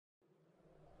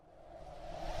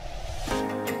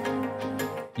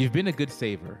You've been a good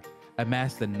saver,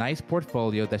 amassed a nice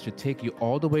portfolio that should take you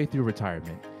all the way through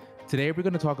retirement. Today, we're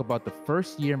going to talk about the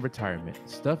first year in retirement.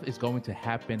 Stuff is going to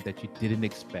happen that you didn't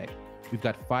expect. We've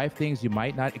got 5 things you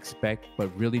might not expect,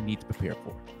 but really need to prepare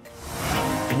for.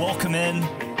 Welcome in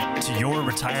to Your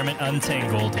Retirement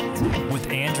Untangled with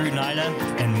Andrew Nida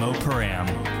and Mo Param.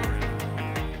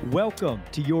 Welcome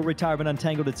to Your Retirement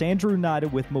Untangled. It's Andrew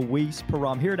Nida with Moise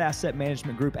Param here at Asset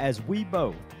Management Group, as we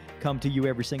both come to you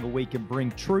every single week and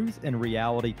bring truth and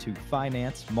reality to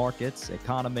finance, markets,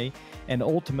 economy, and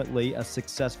ultimately a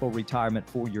successful retirement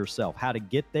for yourself. How to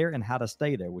get there and how to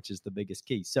stay there, which is the biggest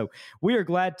key. So we are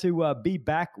glad to be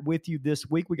back with you this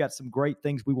week. We got some great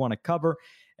things we want to cover.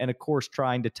 And of course,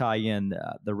 trying to tie in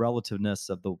the relativeness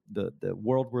of the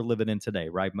world we're living in today,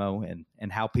 right, Mo,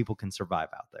 and how people can survive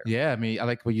out there. Yeah, I mean, I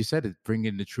like what you said,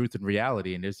 bringing the truth and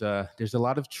reality. And there's a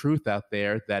lot of truth out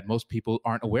there that most people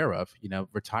aren't aware of. You know,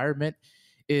 retirement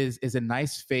is a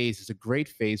nice phase. It's a great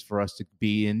phase for us to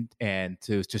be in and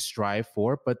to strive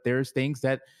for. But there's things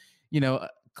that,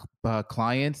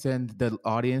 clients and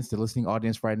the listening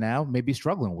audience right now may be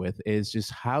struggling with, is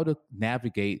just how to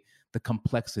navigate the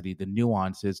complexity, the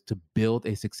nuances to build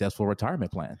a successful retirement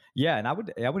plan. Yeah, and I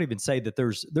would even say that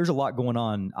there's a lot going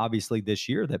on, obviously, this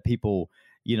year that people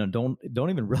don't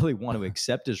even really want to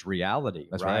accept as reality.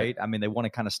 That's right. I mean, they want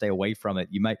to kind of stay away from it.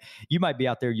 You might be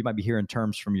out there, you might be hearing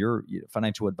terms from your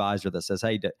financial advisor that says,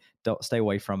 hey, don't stay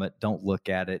away from it, don't look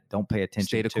at it, don't pay attention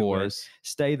stay the to course.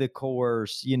 Stay the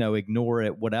course, ignore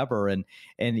it, whatever. And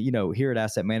here at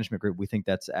Asset Management Group, we think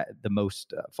that's the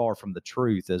most far from the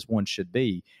truth as one should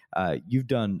be. You've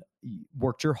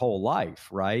worked your whole life,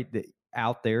 right,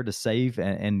 out there to save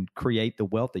and create the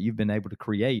wealth that you've been able to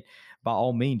create. By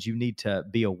all means, you need to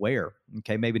be aware,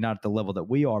 okay? Maybe not at the level that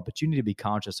we are, but you need to be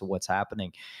conscious of what's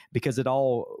happening, because it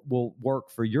all will work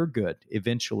for your good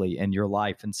eventually in your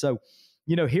life. And so,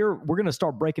 here we're going to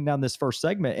start breaking down this first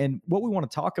segment. And what we want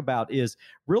to talk about is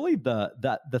really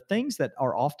the things that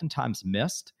are oftentimes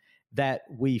missed that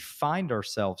we find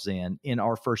ourselves in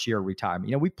our first year of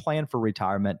retirement. We plan for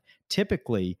retirement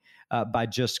typically by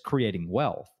just creating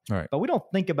wealth. Right. But we don't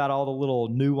think about all the little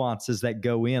nuances that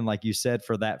go in, like you said,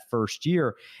 for that first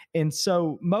year. And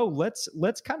so, Mo, let's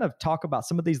kind of talk about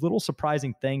some of these little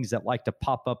surprising things that like to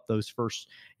pop up those first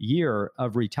year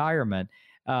of retirement.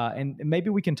 And maybe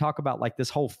we can talk about like this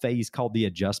whole phase called the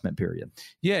adjustment period.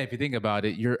 Yeah, if you think about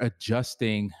it, you're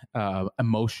adjusting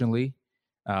emotionally,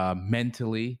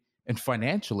 mentally, and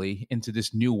financially into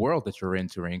this new world that you're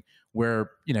entering,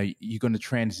 where you're going to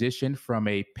transition from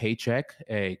a paycheck.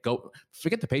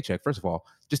 Forget the paycheck. First of all,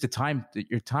 just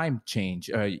your time change,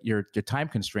 your time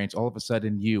constraints. All of a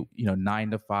sudden,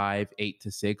 9 to 5, 8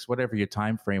 to 6, whatever your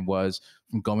time frame was,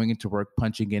 from going into work,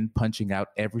 punching in, punching out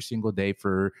every single day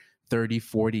for 30,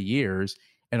 40 years.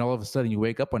 And all of a sudden you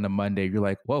wake up on a Monday, you're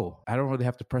like, whoa, I don't really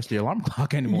have to press the alarm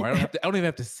clock anymore. I don't even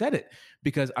have to set it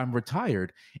because I'm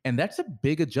retired. And that's a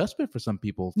big adjustment for some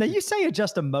people. Now you say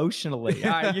adjust emotionally. All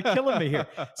right, you're killing me here.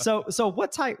 So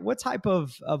what type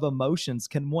of emotions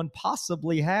can one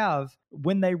possibly have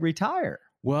when they retire?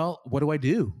 Well, what do I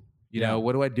do?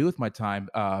 What do I do with my time?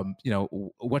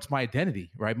 What's my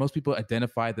identity, right? Most people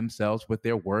identify themselves with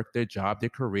their work, their job, their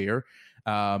career.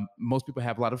 Most people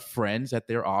have a lot of friends at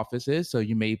their offices, so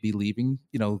you may be leaving,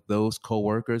 those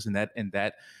coworkers and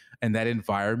that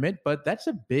environment. But that's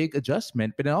a big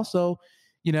adjustment. But also,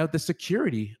 the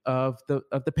security of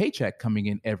the paycheck coming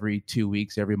in every 2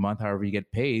 weeks, every month, however you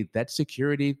get paid. That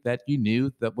security that you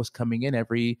knew that was coming in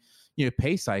every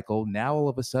pay cycle. Now all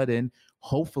of a sudden,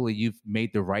 hopefully, you've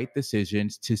made the right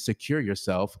decisions to secure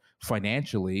yourself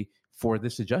financially for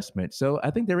this adjustment. So I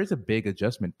think there is a big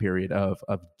adjustment period of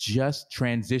just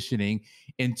transitioning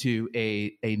into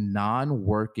a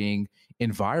non-working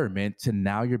environment to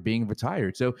now you're being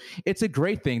retired. So it's a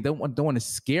great thing. Don't want to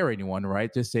scare anyone,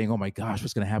 right? Just saying, oh my gosh,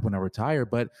 what's going to happen when I retire?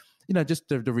 But just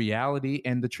the reality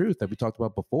and the truth that we talked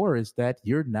about before is that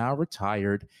you're now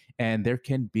retired, and there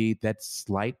can be that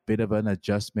slight bit of an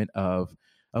adjustment of,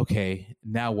 okay,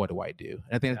 now what do I do?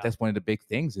 And I think that's one of the big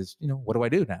things is, what do I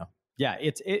do now? Yeah,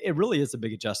 it really is a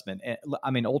big adjustment.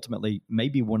 I mean, ultimately,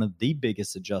 maybe one of the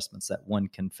biggest adjustments that one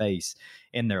can face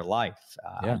in their life.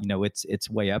 It's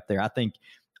way up there. I think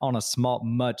on a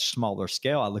much smaller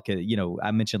scale, I look at,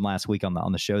 I mentioned last week on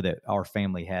the show that our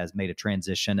family has made a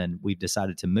transition and we've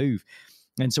decided to move.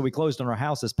 And so we closed on our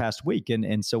house this past week.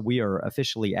 And so we are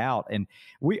officially out, and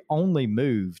we only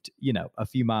moved, a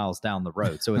few miles down the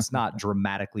road. So it's not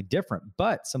dramatically different,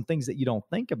 but some things that you don't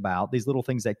think about, these little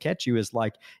things that catch you is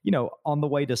like, on the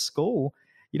way to school,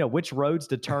 which roads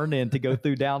to turn in to go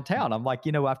through downtown. I'm like,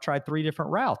 I've tried 3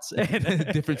 different routes,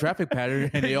 different traffic pattern,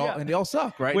 and they all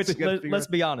suck, right? Which, So let's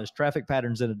be honest, traffic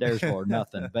patterns in Adairsville are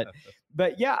nothing.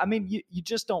 But yeah, I mean, you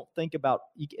just don't think about.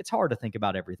 It's hard to think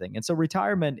about everything, and so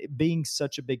retirement being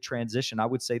such a big transition, I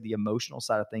would say the emotional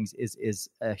side of things is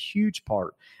a huge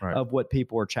part of what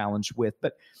people are challenged with.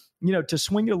 But to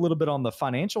swing it a little bit on the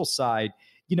financial side,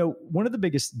 one of the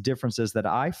biggest differences that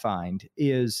I find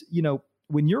is,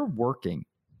 when you're working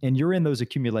and you're in those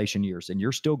accumulation years and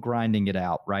you're still grinding it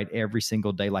out, right, every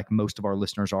single day, like most of our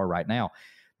listeners are right now,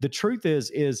 the truth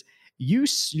is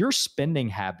your spending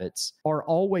habits are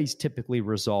always typically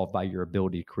resolved by your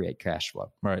ability to create cash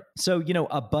flow. Right. So,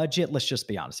 a budget, let's just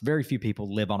be honest, very few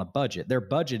people live on a budget. Their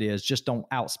budget is just don't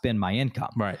outspend my income.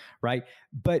 Right. Right.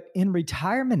 But in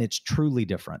retirement, it's truly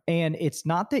different. And it's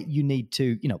not that you need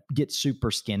to, get super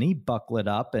skinny, buckle it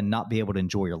up and not be able to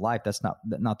enjoy your life. That's not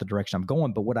the direction I'm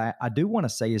going. But what I do want to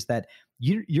say is that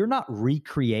you're not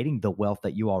recreating the wealth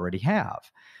that you already have.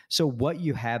 So what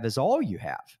you have is all you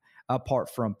have,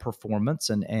 apart from performance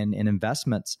and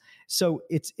investments. So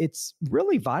it's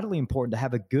really vitally important to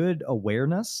have a good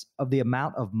awareness of the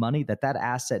amount of money that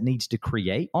asset needs to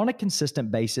create on a consistent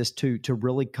basis to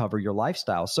really cover your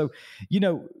lifestyle. So,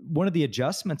 one of the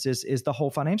adjustments is the whole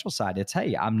financial side. It's,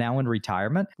 hey, I'm now in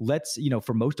retirement. Let's,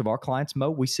 for most of our clients, Mo,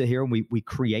 we sit here and we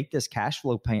create this cash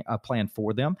flow plan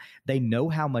for them. They know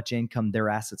how much income their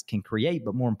assets can create,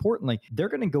 but more importantly, they're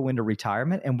going to go into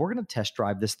retirement and we're going to test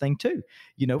drive this thing too,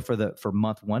 for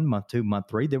month 1, month 2, month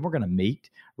 3. Then we're going to meet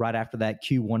right after that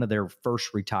Q1 of their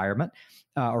first retirement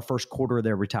or first quarter of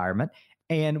their retirement.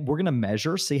 And we're going to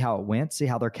measure, see how it went, see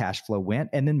how their cash flow went,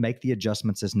 and then make the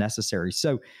adjustments as necessary.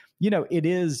 So, it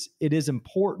is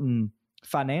important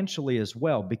financially as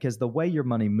well, because the way your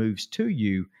money moves to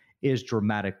you is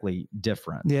dramatically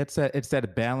different. Yeah, it's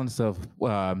that balance of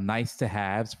nice to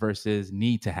haves versus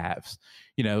need to haves.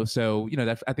 So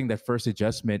I think that first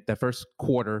adjustment, that first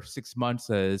quarter, 6 months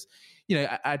is,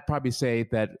 I'd probably say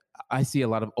that I see a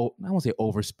lot of, I won't say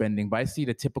overspending, but I see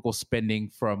the typical spending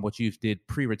from what you did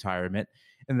pre-retirement,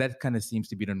 and that kind of seems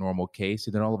to be the normal case.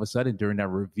 And then all of a sudden during that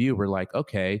review, we're like,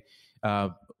 okay,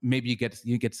 maybe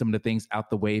you get some of the things out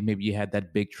the way. Maybe you had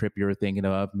that big trip you were thinking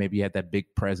of. Maybe you had that big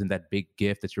present, that big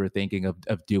gift that you were thinking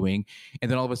of doing. And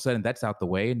then all of a sudden that's out the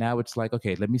way. And now it's like,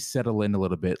 okay, let me settle in a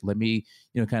little bit. Let me,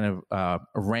 kind of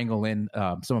wrangle in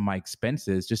some of my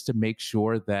expenses just to make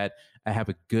sure that I have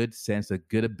a good sense, a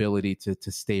good ability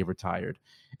to stay retired.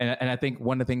 And I think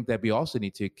one of the things that we also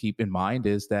need to keep in mind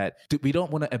is that we don't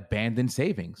want to abandon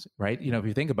savings, right? If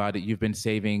you think about it, you've been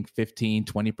saving 15,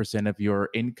 20% of your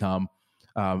income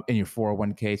in your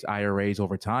 401ks, IRAs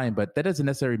over time, but that doesn't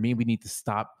necessarily mean we need to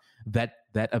stop that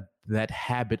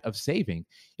habit of saving.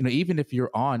 Even if you're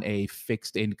on a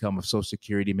fixed income of Social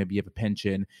Security, maybe you have a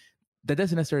pension, that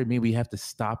doesn't necessarily mean we have to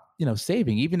stop,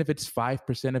 saving. Even if it's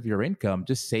 5% of your income,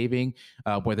 just saving,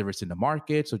 whether it's in the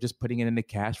markets or just putting it in the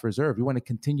cash reserve. You want to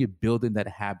continue building that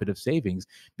habit of savings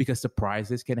because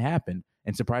surprises can happen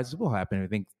and surprises will happen. I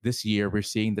think this year we're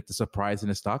seeing that the surprise in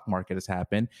the stock market has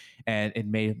happened, and it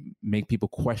may make people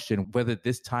question whether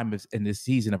this time in this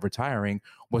season of retiring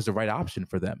was the right option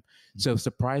for them. So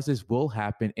surprises will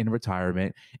happen in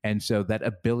retirement. And so that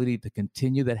ability to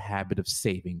continue that habit of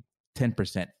saving,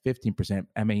 10%, 15%,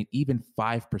 I mean, even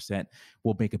 5%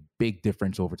 will make a big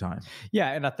difference over time.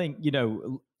 Yeah. And I think,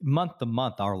 month to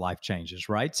month, our life changes,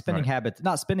 right?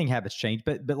 Not spending habits change,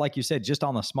 but like you said, just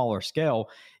on a smaller scale,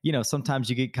 sometimes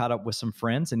you get caught up with some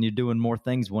friends and you're doing more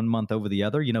things one month over the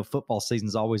other. Football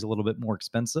season's always a little bit more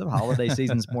expensive. Holiday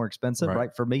season's more expensive,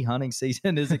 right? For me, hunting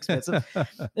season is expensive.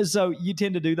 So you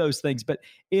tend to do those things, but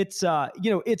it's,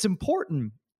 it's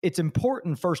important. It's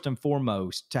important first and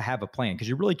foremost to have a plan, because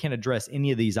you really can't address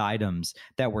any of these items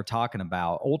that we're talking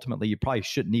about. Ultimately, you probably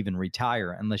shouldn't even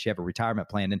retire unless you have a retirement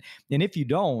plan. And if you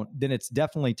don't, then it's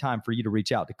definitely time for you to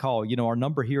reach out to call. Our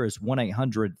number here is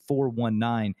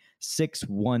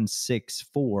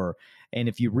 1-800-419-6164. And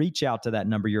if you reach out to that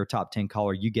number, you're a top 10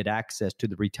 caller, you get access to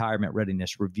the retirement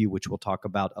readiness review, which we'll talk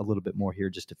about a little bit more here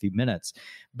in just a few minutes.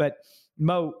 But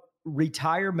Mo,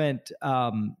 retirement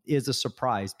is a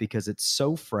surprise because it's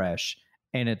so fresh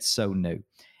and it's so new.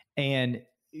 And,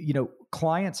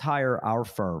 clients hire our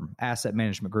firm, Asset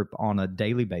Management Group, on a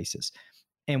daily basis.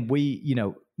 And we,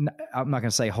 I'm not going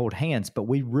to say hold hands, but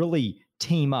we really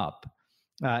team up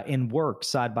and work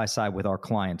side by side with our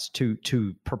clients to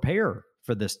prepare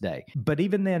for this day. But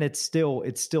even then, it's still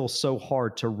so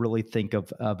hard to really think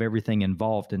of everything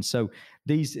involved. And so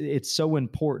it's so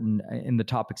important in the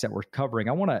topics that we're covering.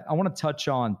 I want to touch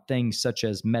on things such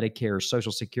as Medicare,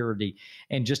 Social Security,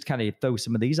 and just kind of throw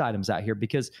some of these items out here,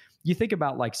 because you think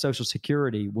about like Social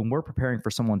Security, when we're preparing for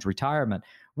someone's retirement,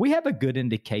 we have a good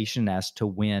indication as to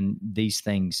when these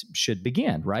things should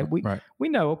begin, right? We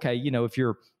know, okay, if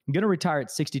you're going to retire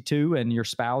at 62 and your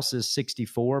spouse is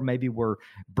 64, maybe we're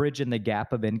bridging the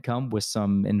gap of income with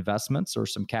some investments or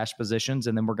some cash positions,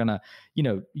 and then we're going to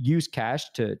use cash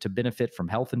to benefit from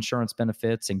health insurance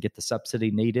benefits and get the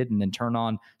subsidy needed, and then turn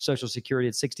on Social Security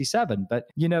at 67.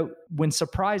 But when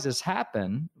surprises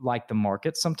happen, like the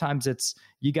market, sometimes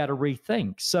you got to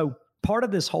rethink. So part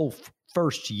of this whole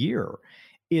first year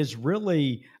is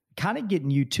really kind of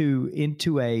getting you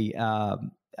into a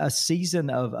season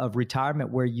of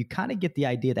retirement where you kind of get the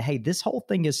idea that, hey, this whole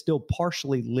thing is still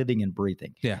partially living and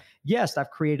breathing. Yeah. Yes,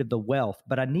 I've created the wealth,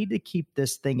 but I need to keep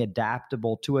this thing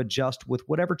adaptable to adjust with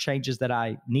whatever changes that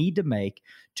I need to make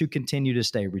to continue to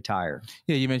stay retired.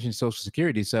 Yeah, you mentioned Social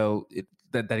Security. So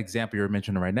that example you're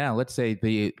mentioning right now, let's say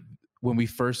when we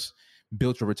first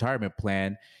built your retirement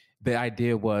plan, the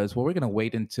idea was, well, we're going to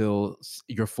wait until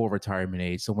your full retirement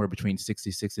age, somewhere between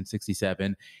 66 and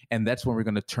 67. And that's when we're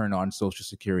going to turn on Social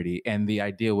Security. And the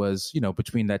idea was,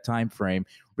 between that time frame,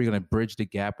 we're going to bridge the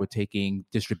gap with taking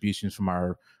distributions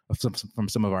from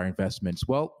some of our investments.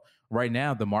 Well, right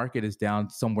now, the market is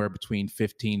down somewhere between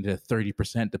 15 to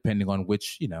 30%, depending on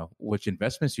which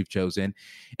investments you've chosen.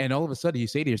 And all of a sudden you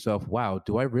say to yourself, wow,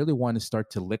 do I really want to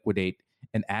start to liquidate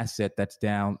an asset that's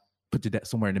down, put to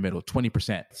somewhere in the middle,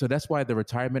 20%. So that's why the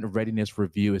retirement readiness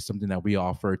review is something that we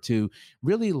offer to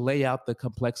really lay out the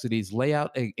complexities,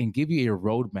 and give you a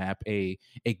roadmap, a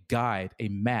guide, a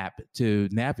map to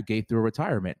navigate through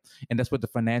retirement. And that's what the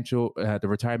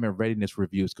retirement readiness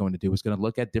review is going to do. It's going to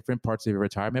look at different parts of your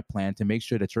retirement plan to make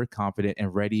sure that you're confident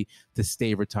and ready to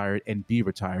stay retired and be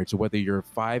retired. So whether you're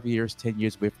 5 years, 10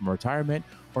 years away from retirement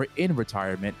or in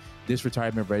retirement, this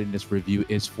retirement readiness review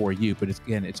is for you. But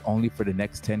it's only for the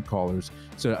next 10 callers.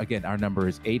 So again, our number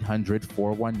is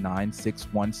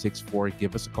 800-419-6164.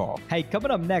 Give us a call. Hey,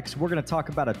 coming up next, we're going to talk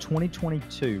about a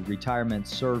 2022 retirement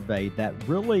survey that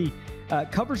really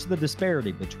covers the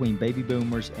disparity between baby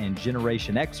boomers and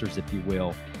Generation Xers, if you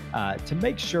will, to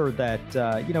make sure that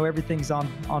everything's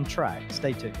on track.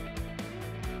 Stay tuned.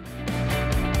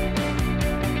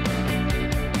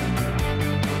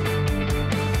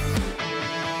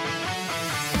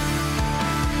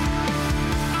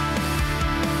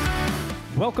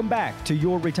 Welcome back to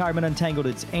Your Retirement Untangled.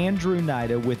 It's Andrew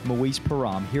Nida with Moise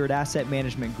Param here at Asset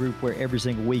Management Group, where every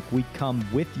single week we come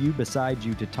with you, beside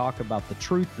you, to talk about the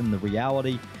truth and the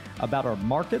reality about our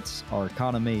markets, our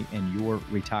economy, and your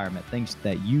retirement, things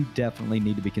that you definitely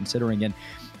need to be considering. And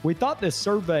we thought this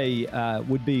survey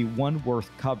would be one worth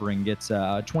covering. It's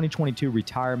a 2022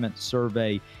 retirement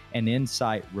survey and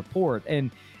insight report.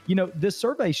 And this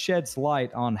survey sheds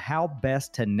light on how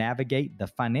best to navigate the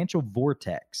financial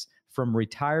vortex from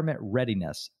retirement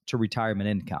readiness to retirement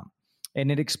income. And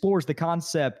it explores the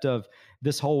concept of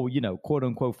this whole, quote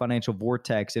unquote, financial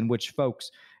vortex in which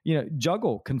folks,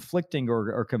 juggle conflicting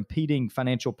or competing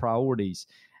financial priorities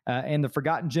and the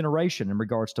forgotten generation in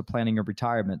regards to planning a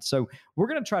retirement. So we're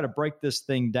going to try to break this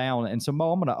thing down. And so,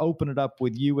 Mo, I'm going to open it up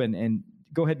with you and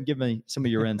go ahead and give me some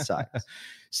of your insights.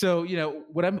 So,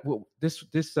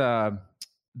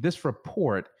 this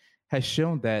report has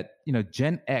shown that,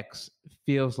 Gen X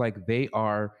feels like they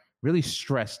are really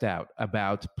stressed out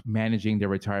about managing their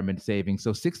retirement savings.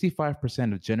 So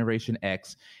 65% of Generation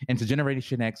X, and so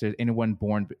Generation X is anyone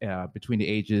born between the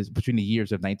years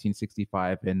of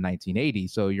 1965 and 1980.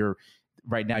 So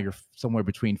right now you're somewhere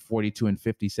between 42 and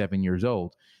 57 years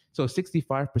old. So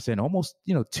 65%, almost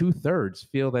 2/3,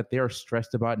 feel that they are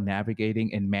stressed about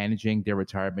navigating and managing their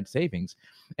retirement savings,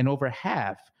 and over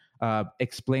half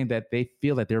explain that they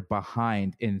feel that they're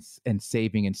behind in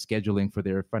saving and scheduling for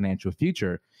their financial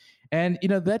future. And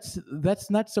that's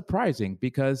not surprising,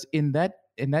 because in that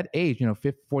age,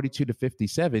 42 to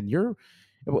 57, you're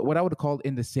what I would call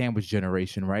in the sandwich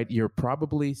generation, right? You're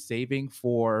probably saving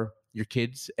for your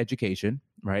kids' education,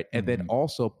 right? And then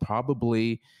also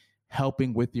probably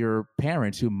helping with your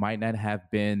parents who might not have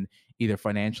been either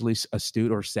financially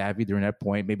astute or savvy during that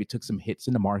point, maybe took some hits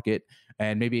in the market,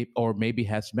 and maybe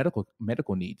has medical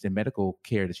needs and medical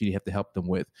care that you have to help them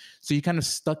with. So you're kind of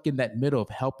stuck in that middle of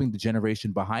helping the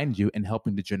generation behind you and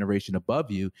helping the generation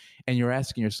above you. And you're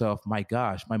asking yourself, my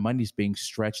gosh, my money's being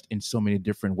stretched in so many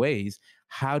different ways.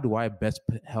 How do I best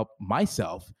help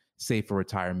myself save for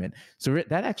retirement? So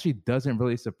that actually doesn't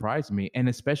really surprise me. And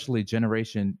especially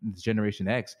Generation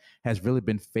X has really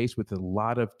been faced with a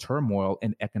lot of turmoil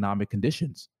and economic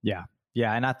conditions. Yeah.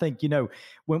 Yeah, and I think,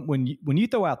 when you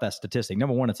throw out that statistic,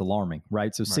 number one, it's alarming,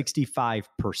 right? So 65%,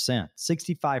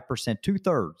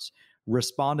 2/3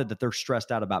 responded that they're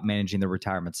stressed out about managing their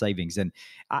retirement savings. And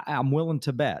I'm willing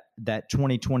to bet that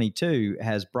 2022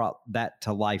 has brought that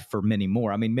to life for many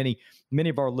more. I mean, many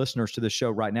of our listeners to the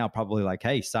show right now probably like,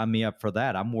 hey, sign me up for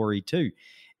that. I'm worried too.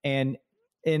 And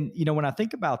when I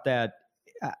think about that,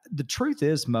 the truth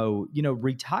is, Mo,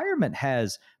 retirement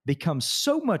has become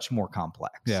so much more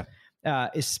complex. Yeah.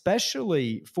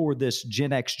 Especially for this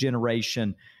Gen X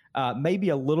generation, maybe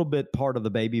a little bit part of the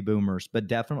baby boomers, but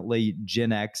definitely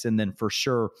Gen X, and then for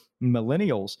sure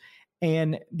millennials.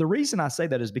 And the reason I say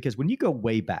that is because when you go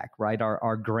way back, right,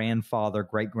 our grandfather,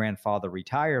 great-grandfather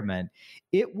retirement,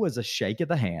 it was a shake of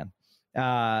the hand,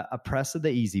 a press of the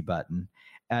easy button.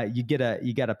 You get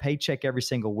a paycheck every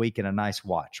single week and a nice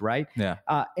watch, right? Yeah.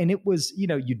 And it was,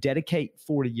 you dedicate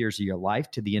 40 years of your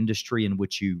life to the industry in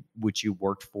which you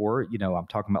worked for. I'm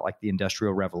talking about like the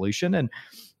Industrial Revolution,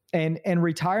 and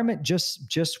retirement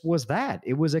just was that.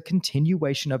 It was a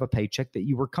continuation of a paycheck that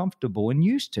you were comfortable and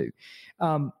used to.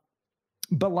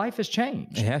 But life has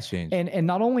changed. It has changed. And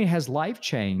not only has life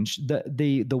changed,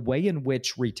 the way in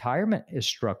which retirement is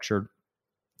structured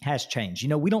has changed.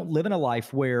 We don't live in a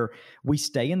life where we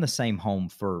stay in the same home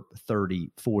for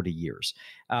 30, 40 years.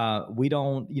 We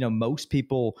don't, most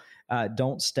people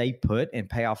don't stay put and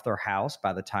pay off their house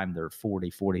by the time they're 40,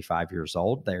 45 years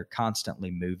old. They're constantly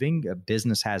moving.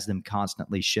 Business has them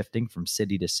constantly shifting from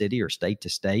city to city or state to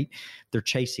state. They're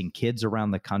chasing kids around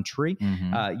the country.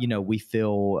 Mm-hmm. We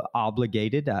feel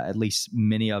obligated, at least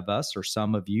many of us or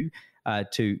some of you,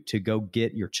 to go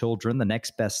get your children the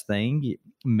next best thing.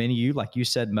 Many of you, like you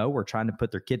said, Mo, were trying to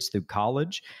put their kids through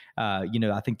college.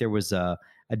 I think there was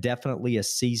definitely a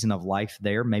season of life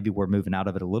there. Maybe we're moving out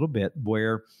of it a little bit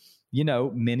where,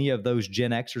 many of those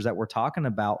Gen Xers that we're talking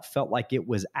about felt like it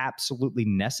was absolutely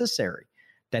necessary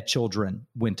that children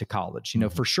went to college. Mm-hmm.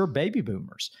 For sure, baby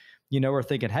boomers, are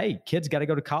thinking, hey, kids got to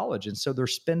go to college. And so they're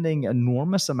spending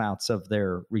enormous amounts of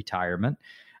their retirement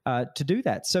to do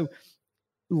that. So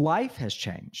life has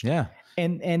changed. Yeah.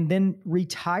 And then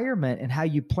retirement and how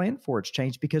you plan for it's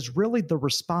changed, because really the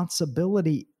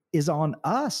responsibility is on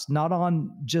us, not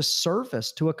on just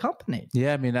service to a company.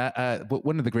 Yeah. I mean,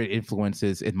 one of the great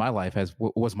influences in my life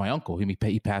was my uncle.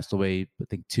 He passed away, I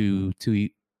think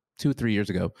 3 years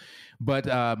ago. But,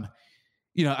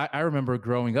 I remember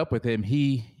growing up with him.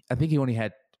 I think he only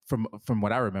had, from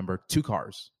what I remember, 2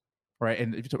 cars, right?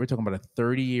 And we're talking about a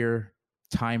 30-year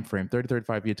time frame,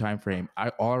 35-year time frame.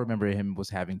 All I remember him was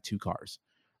having 2 cars,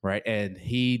 right? And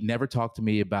he never talked to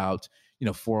me about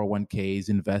 401ks,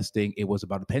 investing. It was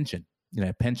about a pension,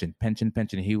 pension.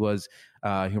 He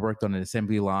worked on an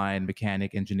assembly line,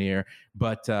 mechanic, engineer,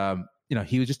 but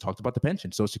he was just talked about the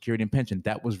pension, Social Security and pension.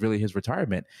 That was really his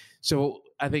retirement. So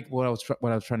I think what I was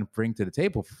trying to bring to the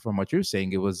table from what you're saying,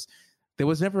 there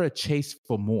was never a chase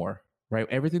for more, right?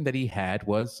 Everything that he had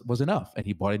was enough, and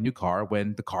he bought a new car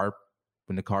when the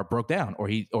car broke down, or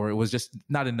it was just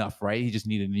not enough, right? He just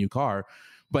needed a new car,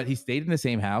 but he stayed in the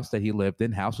same house that he lived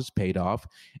in. House was paid off.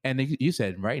 And you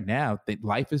said right now that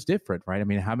life is different, right? I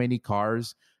mean, how many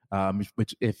cars,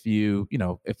 which if a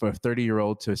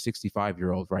 30-year-old to a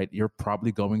 65-year-old, right, you're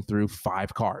probably going through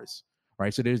 5 cars,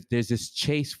 right? So there's this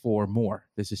chase for more.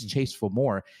 There's this chase for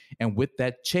more. And with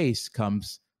that chase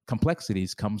comes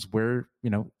complexities, comes where,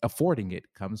 affording it,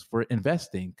 comes for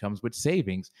investing, comes with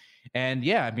savings. And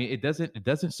yeah, I mean, it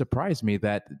doesn't surprise me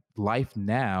that life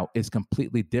now is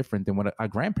completely different than what our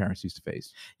grandparents used to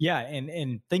face. Yeah.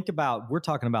 And think about, we're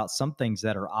talking about some things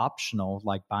that are optional,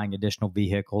 like buying additional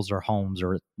vehicles or homes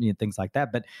or things like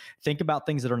that. But think about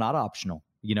things that are not optional.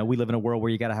 We live in a world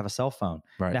where you got to have a cell phone.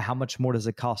 Right. Now, how much more does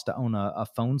it cost to own a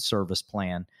phone service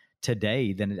plan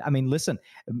today listen,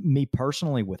 me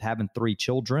personally, with having 3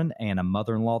 children and a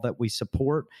mother-in-law that we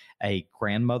support, a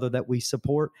grandmother that we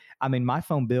support, my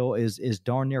phone bill is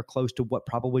darn near close to what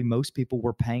probably most people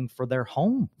were paying for their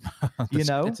home.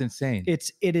 It's insane.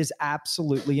 It is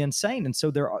absolutely insane. And so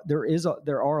there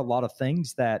are a lot of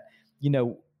things that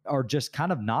are just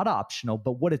kind of not optional,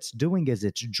 but what it's doing is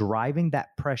it's driving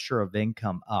that pressure of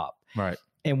income up. Right.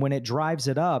 And when it drives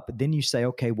it up, then you say,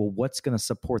 okay, well, what's going to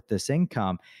support this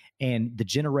income? And the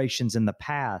generations in the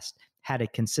past had a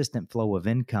consistent flow of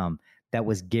income that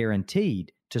was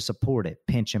guaranteed to support it: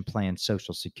 pension plan,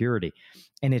 Social Security.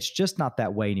 And it's just not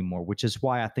that way anymore, which is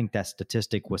why I think that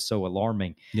statistic was so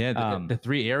alarming. Yeah, the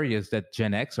 3 areas that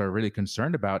Gen X are really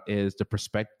concerned about is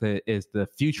the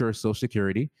future of Social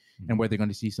Security, and whether they're going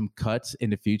to see some cuts in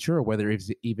the future, or whether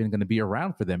it's even going to be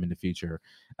around for them in the future.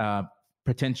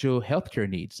 potential healthcare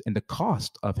needs and the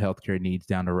cost of healthcare needs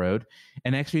down the road,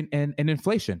 and actually and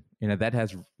inflation. That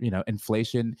has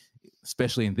inflation,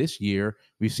 especially in this year,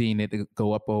 we've seen it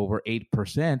go up over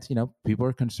 8%. People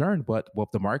are concerned, but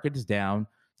if the market is down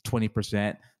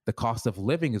 20%, the cost of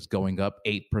living is going up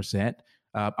 8%.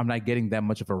 I'm not getting that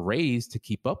much of a raise to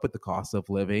keep up with the cost of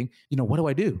living. What do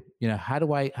I do? How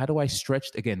do I stretch,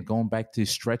 again, going back to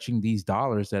stretching these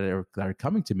dollars that are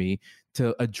coming to me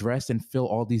to address and fill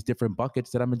all these different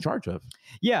buckets that I'm in charge of?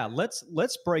 Yeah, let's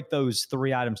break those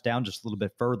three items down just a little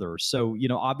bit further. So,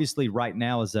 obviously right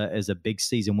now is a big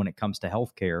season when it comes to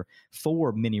healthcare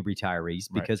for many retirees,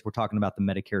 because we're talking about the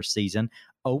Medicare season.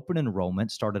 Open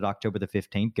enrollment started October the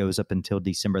 15th, goes up until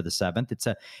December the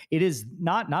 7th. It is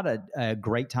not a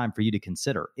great time for you to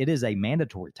consider. It is a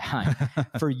mandatory time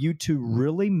for you to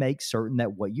really make certain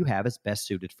that what you have is best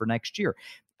suited for next year.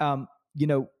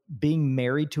 Being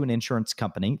married to an insurance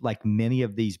company, like many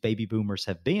of these baby boomers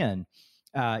have been,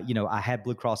 I had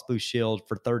Blue Cross Blue Shield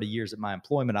for 30 years at my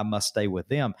employment. I must stay with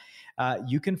them.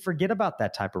 You can forget about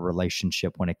that type of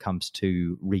relationship when it comes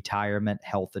to retirement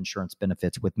health insurance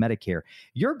benefits with Medicare.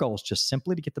 Your goal is just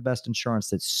simply to get the best insurance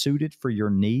that's suited for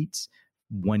your needs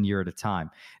 1 year at a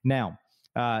time. Now,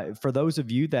 for those of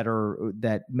you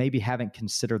that maybe haven't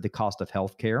considered the cost of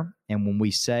healthcare, and when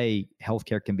we say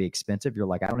healthcare can be expensive, you're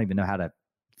like, I don't even know how to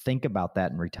think about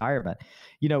that in retirement.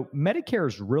 Medicare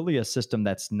is really a system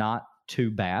that's not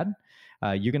too bad.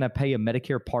 You're going to pay a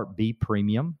Medicare Part B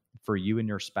premium for you and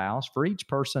your spouse. For each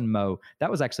person, Mo, that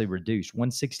was actually reduced,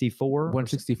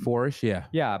 $164-ish, yeah.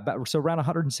 Yeah, so around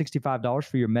 $165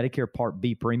 for your Medicare Part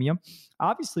B premium.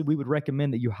 Obviously, we would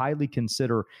recommend that you highly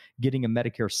consider getting a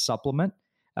Medicare supplement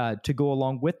to go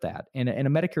along with that. And a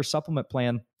Medicare supplement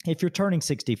plan, if you're turning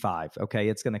 65, okay,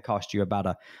 it's going to cost you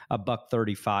about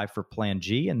 $135 for Plan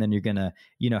G, and then you're going to,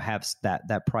 have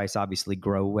that price obviously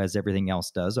grow as everything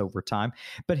else does over time.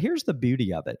 But here's the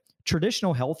beauty of it.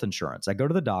 Traditional health insurance, I go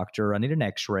to the doctor, I need an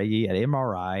x-ray, an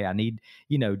MRI, I need,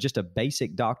 just a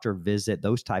basic doctor visit,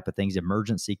 those type of things,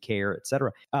 emergency care, et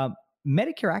cetera.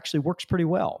 Medicare actually works pretty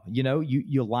well.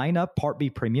 You line up Part B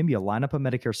premium, you line up a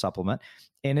Medicare supplement,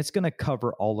 and it's going to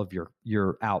cover all of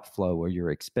your outflow or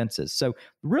your expenses. So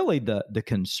really the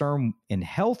concern in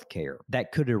healthcare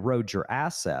that could erode your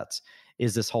assets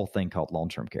is this whole thing called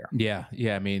long-term care. Yeah.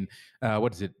 I mean,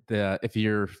 what is it? If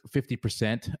you're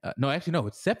 50%, no, it's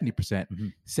 70%. Mm-hmm.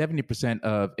 70%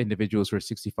 of individuals who are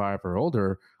 65 or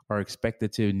older are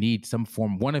expected to need some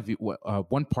form.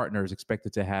 One partner is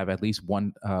expected to have at least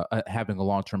one having a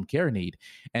long-term care need,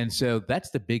 and so that's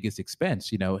the biggest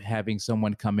expense. Having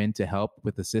someone come in to help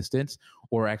with assistance,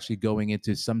 or actually going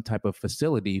into some type of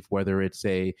facility, whether it's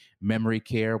a memory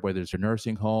care, whether it's a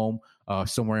nursing home,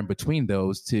 somewhere in between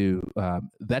those two.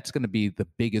 That's going to be the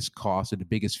biggest cost and the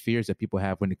biggest fears that people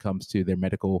have when it comes to their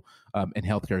medical and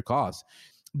healthcare costs.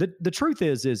 The truth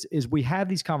is we have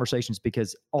these conversations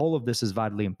because all of this is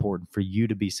vitally important for you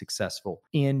to be successful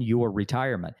in your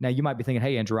retirement. Now, you might be thinking,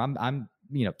 hey, Andrew, I'm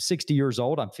 60 years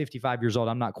old. I'm 55 years old.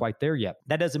 I'm not quite there yet.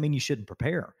 That doesn't mean you shouldn't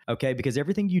prepare, okay? Because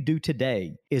everything you do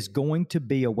today is going to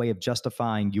be a way of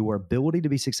justifying your ability to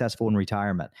be successful in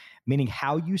retirement, meaning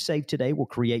how you save today will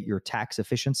create your tax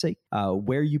efficiency,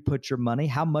 where you put your money,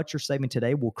 how much you're saving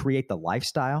today will create the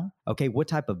lifestyle, okay? What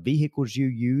type of vehicles you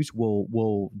use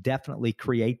will definitely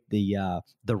create the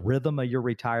rhythm of your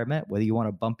retirement, whether you want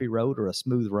a bumpy road or a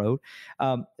smooth road.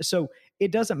 So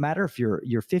it doesn't matter if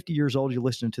you're 50 years old, you're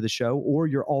listening to the show, or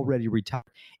you're already retired.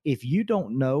 If you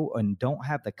don't know and don't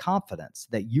have the confidence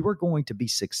that you are going to be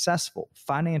successful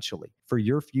financially for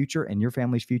your future and your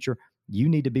family's future, you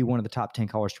need to be one of the top 10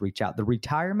 callers to reach out. The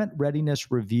Retirement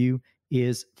Readiness Review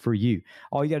is for you.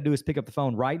 All you got to do is pick up the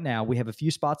phone right now. We have a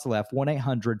few spots left,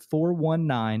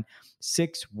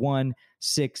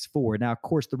 1-800-419-6164. Now, of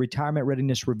course, the Retirement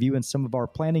Readiness Review and some of our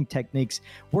planning techniques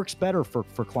works better for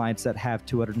clients that have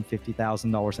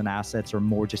 $250,000 in assets or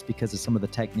more, just because of some of the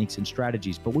techniques and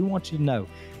strategies. But we want you to know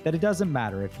that it doesn't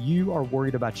matter. If you are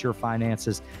worried about your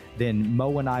finances, then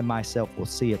Mo and I, myself, will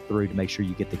see it through to make sure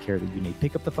you get the care that you need.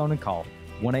 Pick up the phone and call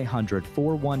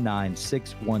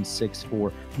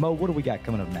 1-800-419-6164. Mo, what do we got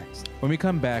coming up next? When we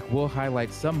come back, we'll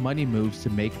highlight some money moves to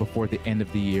make before the end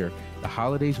of the year. The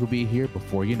holidays will be here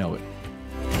before you know it.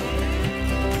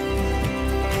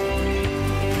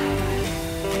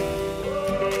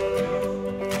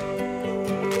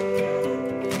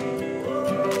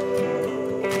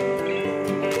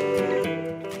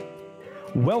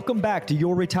 Welcome back to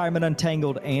Your Retirement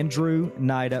Untangled. Andrew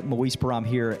Nida, Moise Param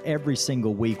here every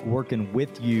single week working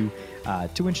with you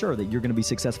to ensure that you're going to be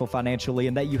successful financially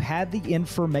and that you have the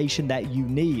information that you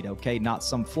need, okay? Not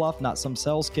some fluff, not some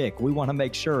sales kick. We want to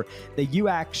make sure that you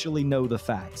actually know the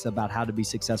facts about how to be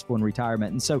successful in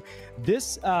retirement. And so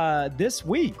this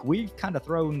week, we've kind of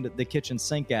thrown the kitchen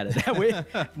sink at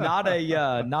it. Not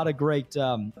a great,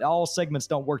 all segments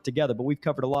don't work together, but we've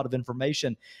covered a lot of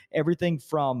information, everything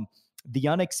from the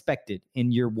unexpected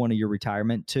in year one of your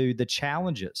retirement to the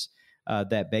challenges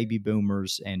that baby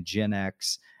boomers and Gen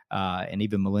X and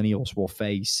even millennials will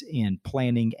face in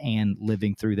planning and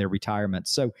living through their retirement.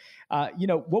 So,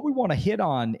 what we want to hit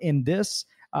on in this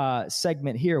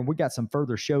segment here, and we got some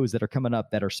further shows that are coming up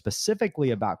that are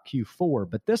specifically about Q4,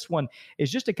 but this one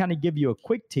is just to kind of give you a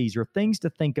quick teaser, things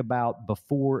to think about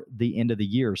before the end of the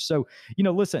year. So,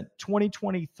 listen,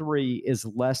 2023 is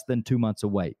less than 2 months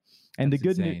away. And That's the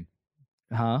good insane. news...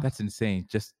 Huh? That's insane.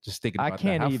 Just thinking about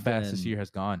how fast this year has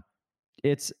gone.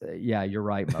 It's, yeah, you're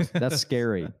right, Mo. That's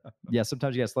scary. Yeah,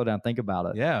 sometimes you got to slow down and think about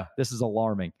it. Yeah. This is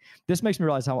alarming. This makes me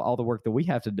realize how all the work that we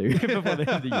have to do before the end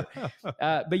of the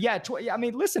year. But yeah,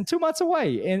 listen, 2 months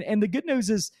away. And the good news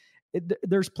is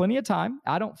there's plenty of time.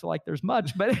 I don't feel like there's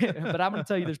much, but I'm going to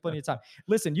tell you there's plenty of time.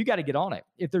 Listen, you got to get on it.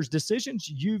 If there's decisions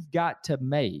you've got to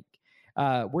make,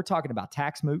 we're talking about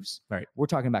tax moves. Right. We're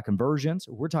talking about conversions.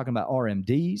 We're talking about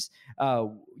RMDs.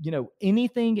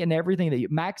 Anything and everything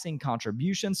that maxing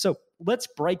contributions. So let's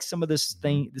break some of these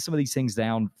things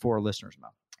down for our listeners, Mo.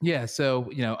 Yeah. So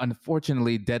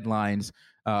unfortunately, deadlines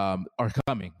are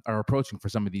approaching for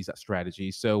some of these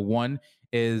strategies. So one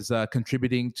is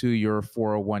contributing to your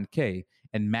 401k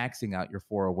and maxing out your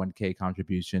 401k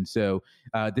contribution. So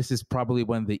this is probably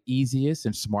one of the easiest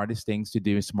and smartest things to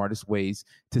do, smartest ways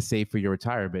to save for your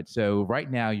retirement. So right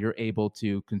now you're able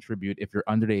to contribute, if you're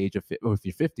under the age of, or if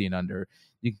you're 50 and under,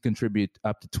 you can contribute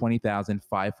up to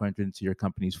 $20,500 to your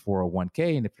company's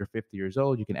 401k. And if you're 50 years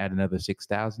old, you can add another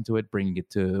 $6,000 to it, bringing it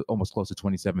to almost close to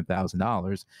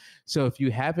 $27,000. So if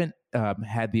you haven't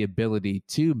had the ability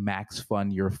to max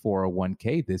fund your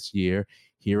 401k this year,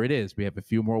 here it is. We have a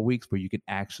few more weeks where you can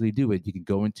actually do it. You can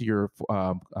go into your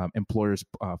employer's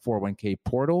 401k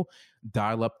portal,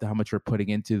 dial up how much you're putting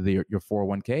into your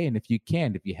 401k. And if you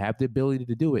have the ability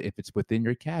to do it, if it's within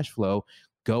your cash flow,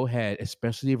 go ahead,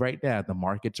 especially right now, the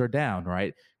markets are down,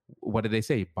 right? What do they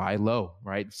say? Buy low,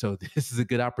 right? So this is a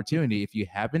good opportunity. If you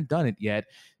haven't done it yet,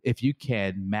 if you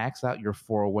can max out your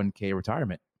 401k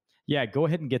retirement. Yeah, go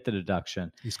ahead and get the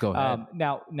deduction. Just go ahead.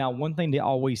 Now, one thing to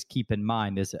always keep in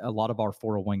mind is a lot of our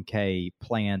 401k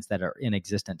plans that are in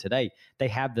existence today, they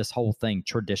have this whole thing,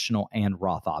 traditional and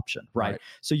Roth option, right?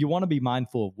 So you want to be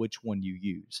mindful of which one you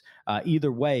use.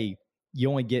 Either way, you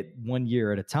only get 1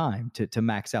 year at a time to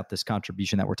max out this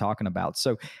contribution that we're talking about.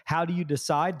 So how do you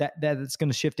decide that it's going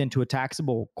to shift into a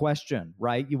taxable question,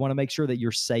 right? You want to make sure that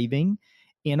you're saving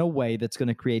in a way that's going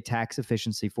to create tax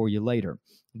efficiency for you later.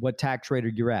 What tax rate are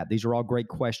you at? These are all great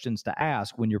questions to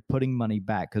ask when you're putting money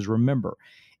back. Because remember,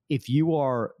 if you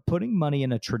are putting money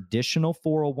in a traditional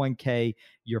 401k,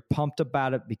 you're pumped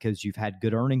about it because you've had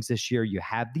good earnings this year. You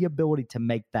have the ability to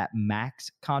make that max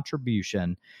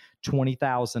contribution,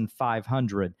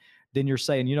 $20,500. Then you're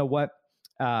saying, you know what?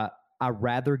 I'd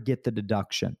rather get the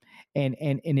deduction. And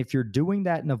if you're doing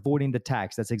that and avoiding the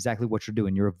tax, that's exactly what you're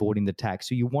doing. You're avoiding the tax.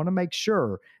 So you want to make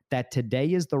sure that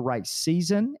today is the right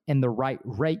season and the right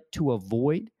rate to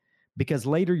avoid, because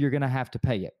later you're going to have to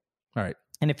pay it. All right.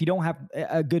 And if you don't have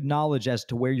a good knowledge as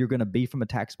to where you're going to be from a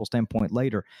taxable standpoint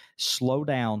later, slow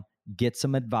down, get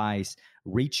some advice,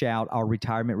 reach out. Our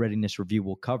retirement readiness review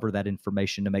will cover that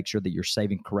information to make sure that you're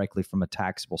saving correctly from a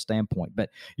taxable standpoint.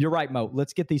 But you're right, Mo.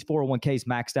 Let's get these 401ks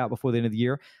maxed out before the end of the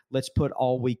year. Let's put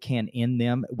all we can in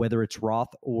them, whether it's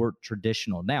Roth or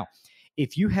traditional. Now,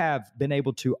 if you have been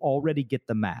able to already get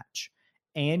the match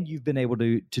and you've been able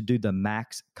to do the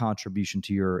max contribution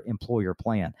to your employer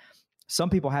plan, some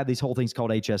people have these whole things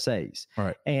called HSAs,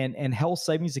 right, and health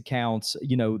savings accounts,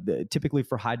 typically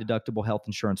for high deductible health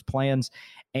insurance plans.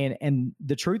 And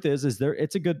the truth is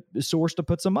it's a good source to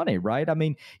put some money, right? I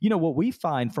mean, what we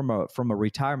find from a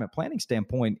retirement planning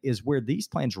standpoint is where these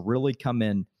plans really come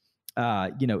in,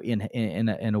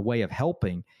 in a way of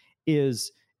helping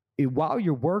is while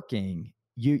you're working,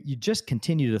 you just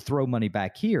continue to throw money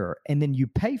back here, and then you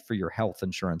pay for your health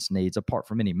insurance needs apart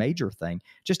from any major thing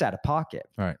just out of pocket,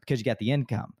 right, because you got the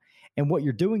income. And what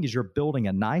you're doing is you're building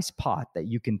a nice pot that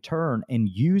you can turn and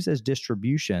use as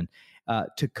distribution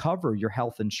to cover your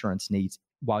health insurance needs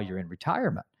while you're in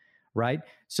retirement, right?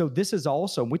 So this is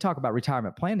also, when we talk about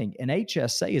retirement planning, an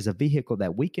HSA is a vehicle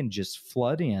that we can just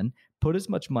flood in, put as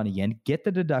much money in, get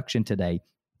the deduction today,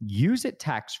 use it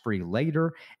tax-free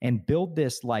later, and build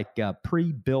this like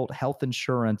pre-built health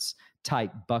insurance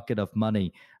type bucket of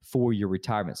money for your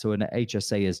retirement. So an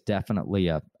HSA is definitely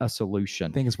a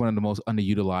solution. I think it's one of the most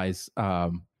underutilized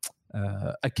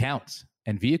accounts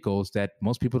and vehicles that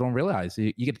most people don't realize.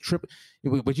 You get a triple,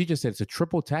 what you just said, it's a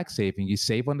triple tax saving. You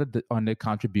save on the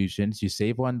contributions, you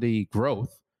save on the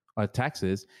growth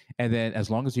taxes, and then as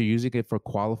long as you're using it for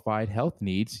qualified health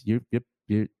needs, you're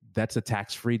that's a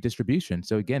tax-free distribution.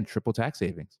 So again, triple tax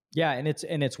savings. Yeah, and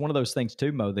it's one of those things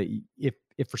too, Mo, that if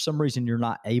for some reason you're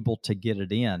not able to get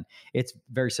it in, it's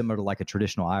very similar to like a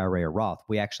traditional IRA or Roth.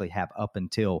 We actually have up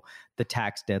until the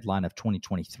tax deadline of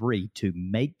 2023 to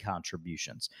make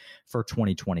contributions for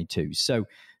 2022. So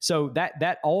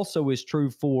that also is true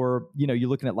for, you're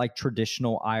looking at like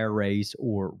traditional IRAs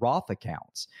or Roth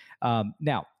accounts.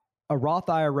 Now, a Roth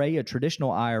IRA, a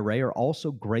traditional IRA are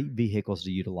also great vehicles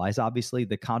to utilize. Obviously,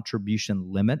 the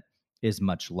contribution limit is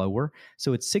much lower.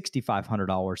 So it's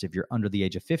 $6,500 if you're under the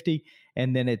age of 50,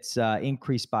 and then it's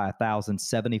increased by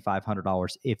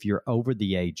 $7,500 if you're over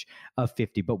the age of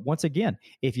 50. But once again,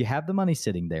 if you have the money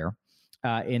sitting there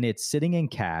and it's sitting in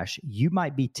cash, you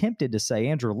might be tempted to say,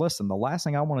 Andrew, listen, the last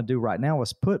thing I want to do right now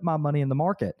is put my money in the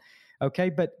market. Okay,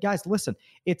 but guys, listen,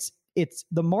 it's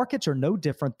the markets are no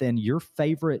different than your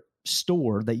favorite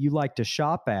store that you like to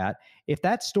shop at. If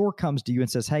that store comes to you and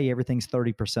says, hey, everything's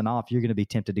 30% off, you're going to be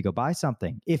tempted to go buy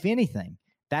something. If anything,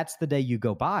 that's the day you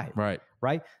go buy.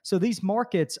 Right. So these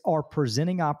markets are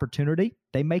presenting opportunity.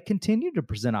 They may continue to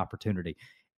present opportunity.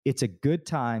 It's a good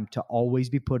time to always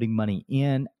be putting money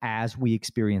in as we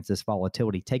experience this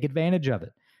volatility. Take advantage of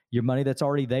it. Your money that's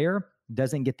already there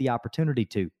doesn't get the opportunity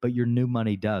to, but your new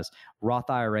money does. Roth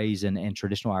IRAs and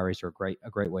traditional IRAs are a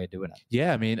great way of doing it.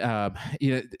 Yeah, I mean,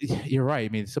 you're right. I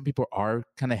mean, some people are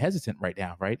kind of hesitant right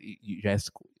now, right? You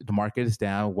ask, the market is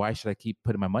down. Why should I keep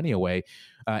putting my money away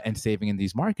and saving in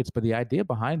these markets? But the idea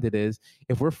behind it is,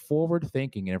 if we're forward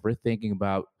thinking and if we're thinking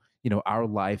about our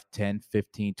life 10,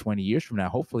 15, 20 years from now,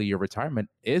 hopefully your retirement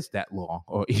is that long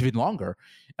or even longer.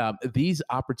 These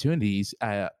opportunities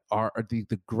are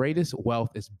the greatest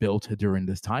wealth is built during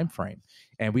this time frame.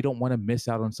 And we don't want to miss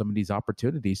out on some of these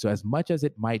opportunities. So as much as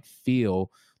it might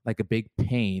feel like a big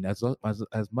pain, as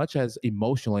much as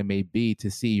emotional it may be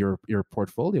to see your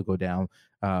portfolio go down,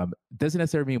 doesn't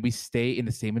necessarily mean we stay in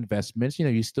the same investments.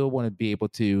 You still want to be able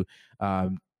to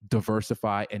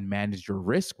diversify and manage your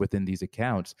risk within these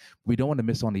accounts. We don't want to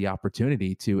miss on the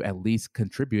opportunity to at least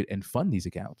contribute and fund these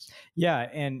accounts. Yeah,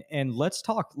 and let's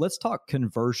talk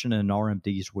conversion and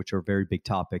RMDs, which are very big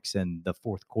topics in the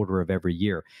fourth quarter of every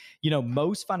year.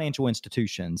 Most financial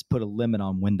institutions put a limit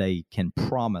on when they can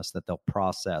promise that they'll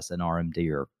process an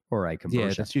RMD or a conversion.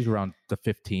 Yeah, that's usually around the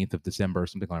 15th of December or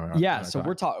something like that. Yeah, so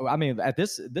we're talking, I mean, at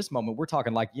this moment, we're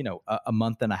talking like, a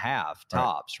month and a half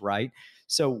tops, right?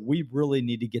 So we really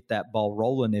need to get that ball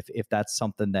rolling if that's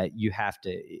something that you have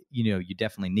to, you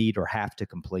definitely need or have to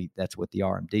complete. That's with the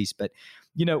RMDs. But,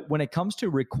 when it comes to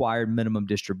required minimum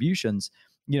distributions,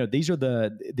 these are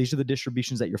the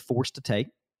distributions that you're forced to take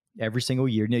every single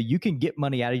year. Now, you can get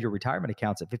money out of your retirement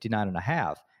accounts at 59 and a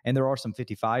half, and there are some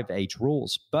 55 age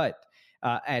rules, but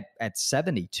at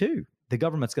 72, the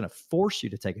government's going to force you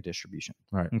to take a distribution.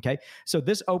 Right. Okay. So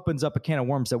this opens up a can of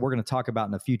worms that we're going to talk about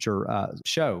in a future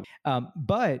show.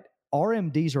 But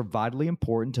RMDs are vitally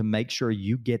important to make sure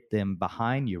you get them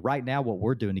behind you. Right now, what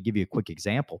we're doing, to give you a quick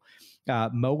example,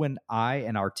 Mo and I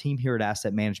and our team here at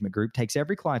Asset Management Group takes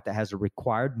every client that has a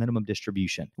required minimum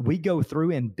distribution. We go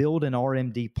through and build an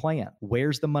RMD plan.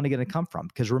 Where's the money going to come from?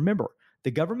 Because remember,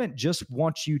 the government just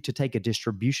wants you to take a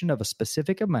distribution of a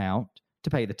specific amount to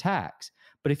pay the tax.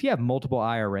 But if you have multiple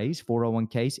IRAs,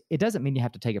 401ks, it doesn't mean you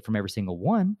have to take it from every single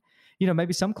one.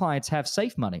 Maybe some clients have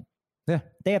safe money. Yeah.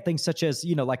 They have things such as,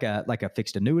 like a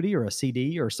fixed annuity or a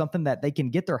CD or something that they can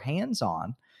get their hands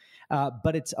on,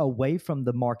 but it's away from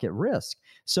the market risk.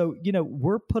 So,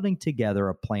 we're putting together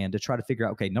a plan to try to figure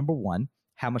out, okay, number one,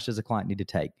 how much does a client need to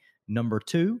take? Number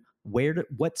two,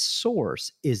 what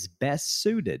source is best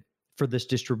suited for this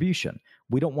distribution?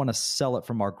 We don't want to sell it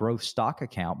from our growth stock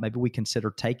account. Maybe we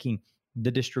consider taking the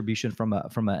distribution from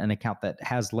an account that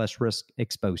has less risk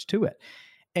exposed to it.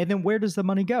 And then where does the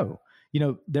money go?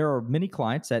 There are many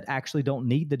clients that actually don't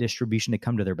need the distribution to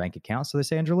come to their bank account. So they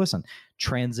say, Andrew, listen,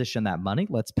 transition that money.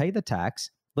 Let's pay the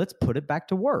tax. Let's put it back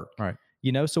to work. Right.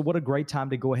 So what a great time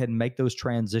to go ahead and make those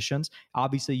transitions.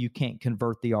 Obviously, you can't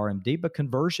convert the RMD, but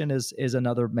conversion is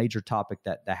another major topic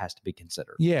that has to be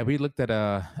considered. Yeah, we looked at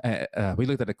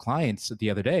the clients the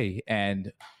other day,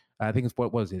 and I think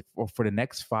what was it for the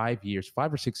next 5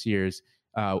 or 6 years?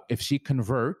 If she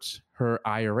converts her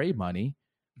IRA money,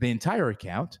 the entire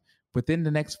account, within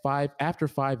the next after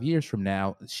 5 years from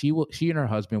now, she and her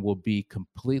husband will be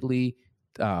completely,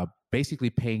 basically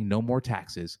paying no more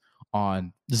taxes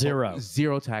on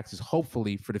zero taxes,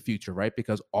 hopefully for the future, right?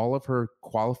 Because all of her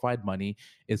qualified money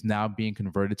is now being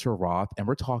converted to Roth. And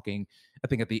we're talking, I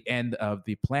think at the end of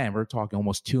the plan, we're talking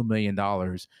almost $2 million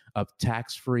of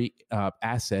tax-free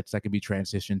assets that can be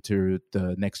transitioned to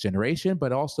the next generation,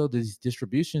 but also these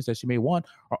distributions that she may want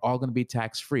are all going to be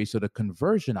tax-free. So the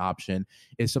conversion option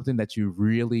is something that you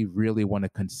really, really want to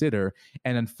consider.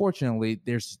 And unfortunately,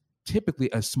 there's typically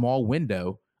a small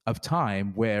window of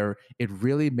time where it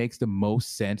really makes the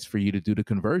most sense for you to do the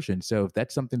conversion. So if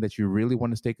that's something that you really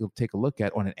want to take a look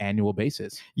at on an annual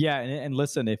basis. Yeah. And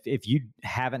listen, if you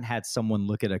haven't had someone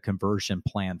look at a conversion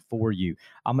plan for you,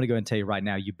 I'm going to go ahead and tell you right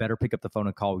now, you better pick up the phone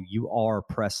and call. You are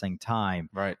pressing time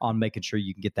on making sure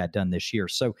you can get that done this year.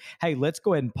 So, hey, let's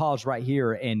go ahead and pause right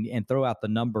here and throw out the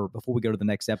number before we go to the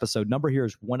next episode. Number here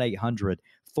is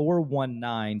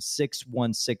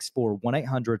 1-800-419-6164,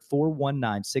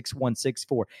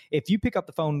 1-800-419-6164. If you pick up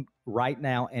the phone right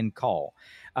now and call,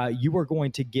 you are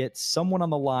going to get someone on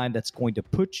the line that's going to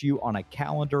put you on a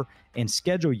calendar and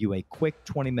schedule you a quick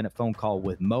 20-minute phone call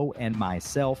with Mo and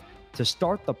myself to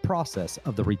start the process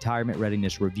of the Retirement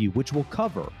Readiness Review, which will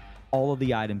cover all of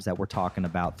the items that we're talking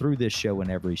about through this show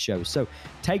and every show. So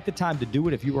take the time to do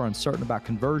it. If you are uncertain about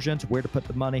conversions, where to put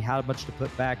the money, how much to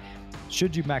put back,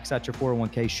 should you max out your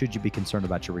 401k, should you be concerned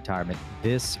about your retirement,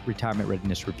 this Retirement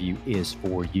Readiness Review is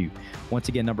for you. Once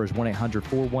again, number is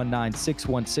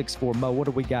 1-800-419-6164. Mo, what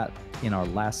do we got in our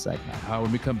last segment?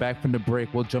 When we come back from the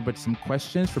break, we'll jump into some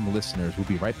questions from listeners. We'll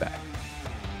be right back.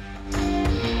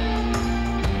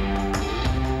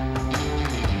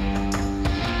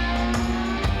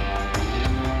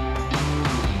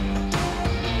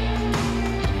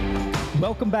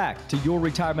 Welcome back to Your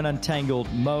Retirement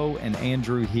Untangled. Mo and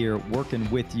Andrew here working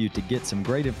with you to get some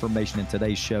great information in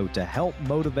today's show to help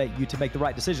motivate you to make the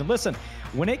right decision. Listen,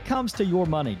 when it comes to your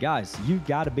money, guys, you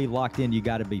got to be locked in. You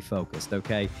got to be focused,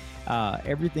 okay?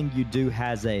 Everything you do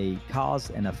has a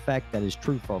cause and effect that is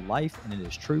true for life, and it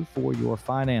is true for your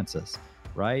finances,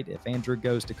 right? If Andrew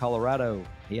goes to Colorado,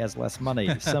 he has less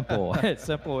money. Simple. It's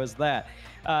simple as that.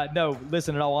 No,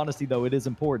 listen, in all honesty, though, it is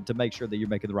important to make sure that you're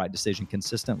making the right decision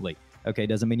consistently. Okay,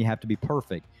 doesn't mean you have to be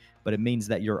perfect, but it means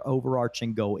that your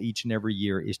overarching goal each and every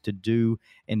year is to do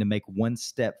and to make one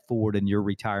step forward in your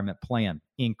retirement plan.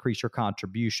 Increase your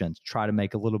contributions, try to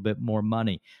make a little bit more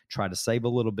money, try to save a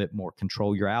little bit more,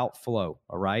 control your outflow,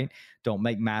 all right? Don't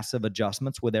make massive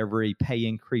adjustments with every pay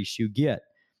increase you get.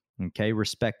 Okay,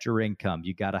 respect your income.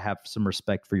 You got to have some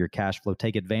respect for your cash flow.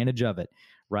 Take advantage of it,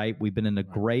 right? We've been in a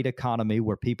great economy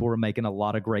where people are making a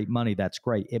lot of great money. That's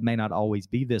great. It may not always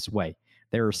be this way.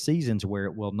 There are seasons where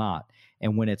it will not.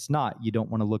 And when it's not, you don't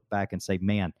want to look back and say,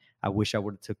 man, I wish I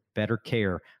would have took better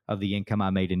care of the income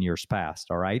I made in years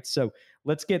past. All right. So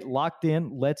let's get locked in.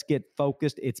 Let's get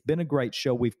focused. It's been a great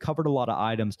show. We've covered a lot of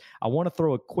items. I want to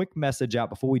throw a quick message out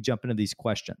before we jump into these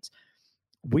questions.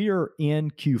 We are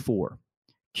in Q4.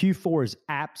 Q4 is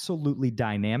absolutely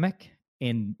dynamic,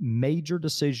 and major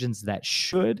decisions that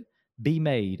should be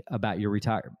made about your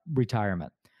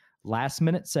retirement. Last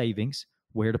minute savings,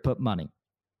 where to put money.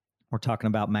 We're talking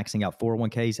about maxing out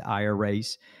 401ks,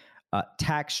 IRAs,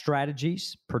 tax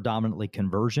strategies, predominantly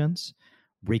conversions,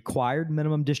 required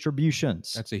minimum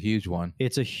distributions. That's a huge one.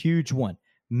 It's a huge one.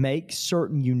 Make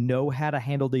certain you know how to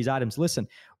handle these items. Listen,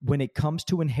 when it comes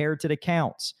to inherited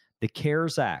accounts, the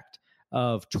CARES Act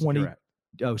of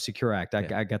Secure Act.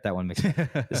 I got that one mixed up.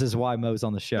 This is why Mo's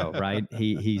on the show, right?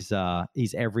 He's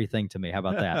everything to me. How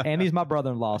about that? And he's my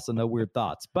brother-in-law, so no weird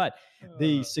thoughts. But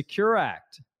the Secure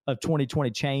Act of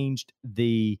 2020 changed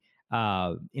the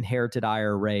inherited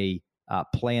IRA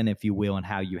plan, if you will, and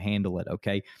how you handle it,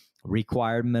 okay?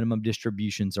 Required minimum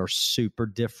distributions are super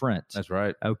different. That's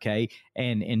right. Okay.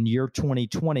 And in year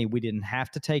 2020, we didn't have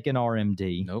to take an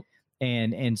RMD. Nope.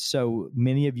 And so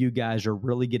many of you guys are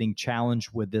really getting challenged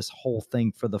with this whole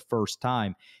thing for the first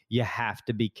time. You have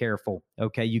to be careful.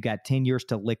 Okay. You got 10 years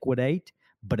to liquidate,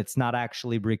 but it's not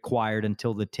actually required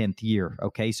until the 10th year.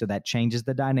 Okay. So that changes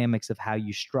the dynamics of how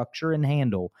you structure and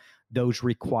handle those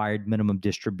required minimum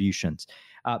distributions.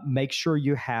 Make sure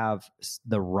you have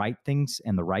the right things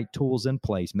and the right tools in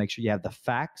place. Make sure you have the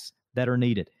facts that are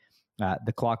needed.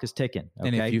 The clock is ticking. Okay?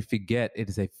 And if you forget, it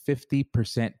is a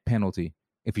 50% penalty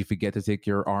if you forget to take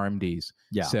your RMDs.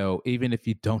 Yeah. So even if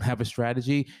you don't have a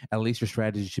strategy, at least your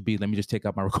strategy should be, let me just take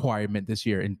out my requirement this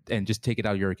year and just take it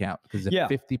out of your account, because it's a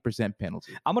 50%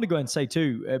 penalty. I'm going to go ahead and say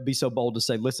too, be so bold to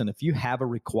say, listen, if you have a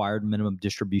required minimum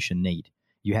distribution need,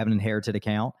 you have an inherited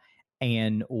account,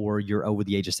 or you're over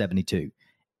the age of 72,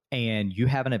 and you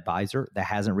have an advisor that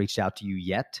hasn't reached out to you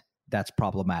yet, that's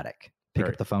problematic. Pick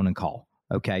up the phone and call.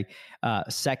 Okay.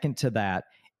 Second to that,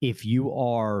 if you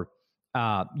are,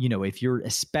 if you're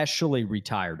especially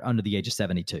retired under the age of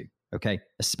 72, okay,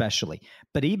 especially,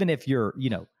 but even if you're,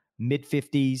 mid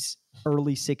 50s,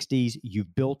 early 60s,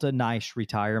 you've built a nice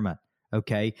retirement.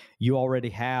 Okay. You already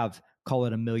have, call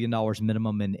it $1 million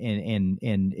minimum in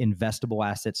investable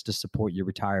assets to support your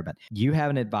retirement. You have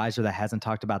an advisor that hasn't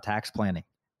talked about tax planning.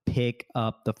 Pick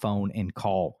up the phone and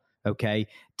call. Okay.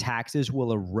 Taxes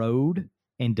will erode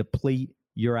and deplete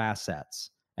your assets.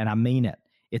 And I mean it.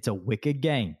 It's a wicked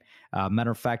game.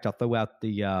 Matter of fact, I'll throw out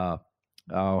the,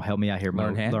 help me out here.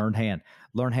 Learned Hand.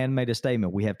 Learned Hand made a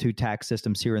statement. We have two tax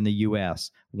systems here in the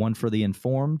U.S., one for the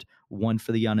informed, one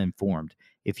for the uninformed.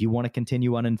 If you want to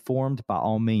continue uninformed, by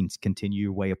all means, continue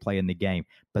your way of playing the game.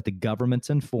 But the government's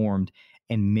informed,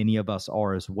 and many of us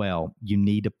are as well. You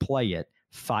need to play it,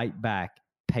 fight back,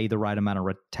 pay the right amount of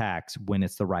tax when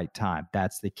it's the right time.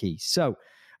 That's the key. So,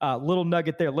 little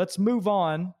nugget there. Let's move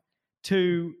on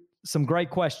to some great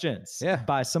questions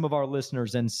by some of our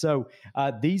listeners. And so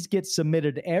these get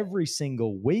submitted every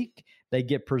single week. They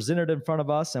get presented in front of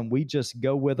us, and we just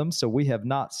go with them. So we have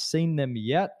not seen them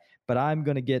yet, but I'm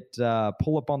going to get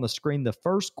pull up on the screen the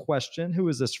first question. Who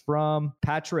is this from?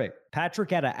 Patrick.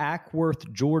 Patrick out of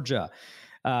Ackworth, Georgia.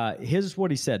 Here's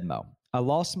what he said, Mo. I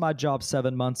lost my job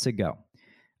 7 months ago.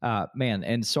 Man,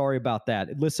 and sorry about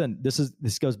that. Listen,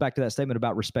 this goes back to that statement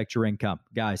about respect your income.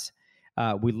 Guys,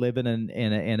 we live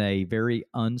in a very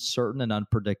uncertain and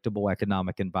unpredictable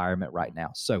economic environment right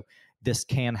now. So this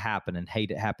can happen, and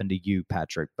hate it happened to you,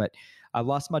 Patrick. But I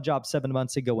lost my job 7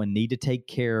 months ago and need to take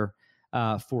care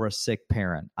for a sick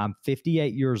parent. I'm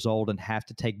 58 years old and have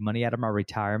to take money out of my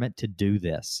retirement to do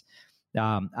this.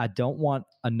 I don't want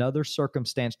another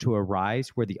circumstance to arise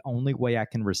where the only way I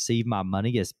can receive my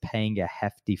money is paying a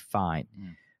hefty fine.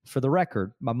 For the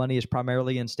record, my money is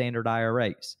primarily in standard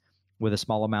IRAs with a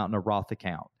small amount in a Roth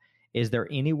account. Is there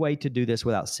any way to do this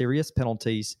without serious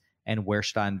penalties? And where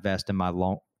should I invest in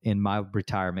my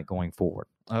retirement going forward?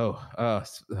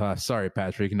 Sorry,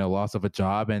 Patrick. Loss of a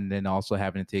job and then also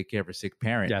having to take care of a sick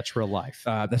parent. That's real life.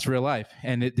 That's real life.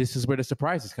 And this is where the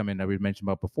surprises come in that we mentioned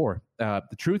about before. The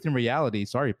truth and reality,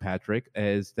 sorry, Patrick,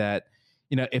 is that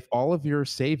if all of your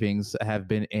savings have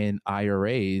been in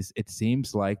IRAs, it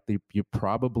seems like you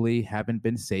probably haven't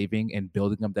been saving and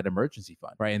building up that emergency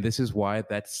fund, right? And this is why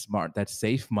that smart, that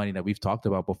safe money that we've talked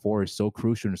about before is so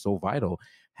crucial and so vital.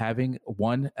 Having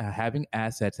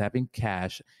assets, having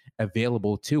cash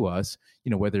available to us,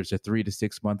 whether it's a 3 to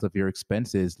 6 months of your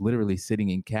expenses, literally sitting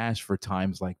in cash for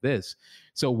times like this.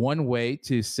 So one way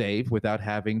to save without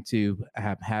having to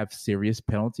have serious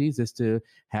penalties is to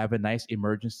have a nice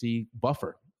emergency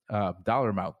buffer. Dollar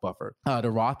amount buffer.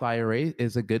 The Roth IRA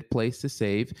is a good place to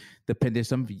save, depending on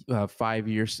some 5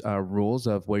 years rules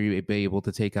of where you may be able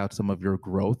to take out some of your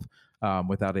growth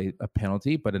without a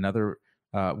penalty. But another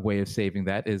way of saving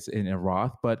that is in a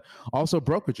Roth, but also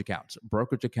brokerage accounts.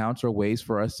 Brokerage accounts are ways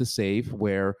for us to save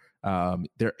where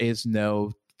there is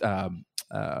no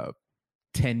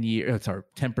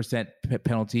 10%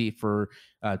 penalty for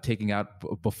taking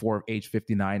out before age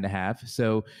 59 and a half.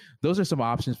 So those are some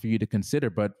options for you to consider.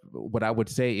 But what I would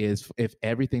say is if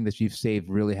everything that you've saved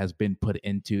really has been put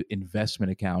into investment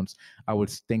accounts, I would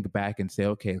think back and say,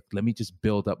 okay, let me just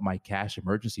build up my cash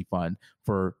emergency fund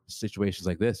for situations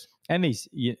like this. And he's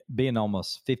being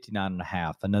almost 59 and a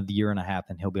half, another year and a half,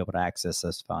 and he'll be able to access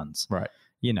those funds. Right.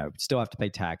 Still have to pay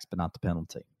tax, but not the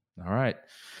penalty. All right.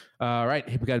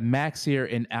 We got Max here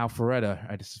in Alpharetta. All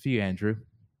right, this is for you, Andrew.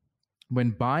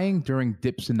 When buying during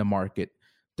dips in the market,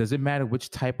 does it matter which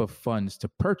type of funds to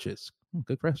purchase?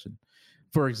 Good question.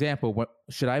 For example,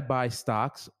 should I buy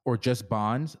stocks or just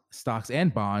bonds, stocks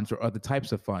and bonds, or other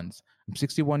types of funds? I'm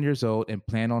 61 years old and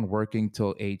plan on working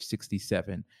till age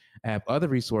 67. I have other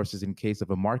resources in case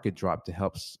of a market drop to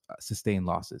help sustain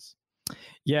losses.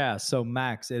 Yeah. So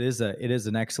Max, it is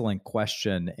an excellent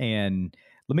question. And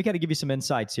let me kind of give you some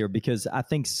insights here, because I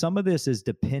think some of this is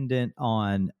dependent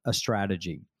on a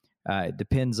strategy. It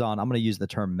depends on, I'm going to use the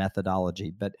term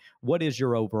methodology, but what is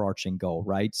your overarching goal,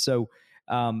 right? So,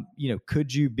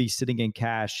 could you be sitting in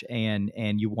cash and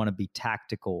you want to be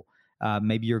tactical?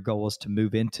 Maybe your goal is to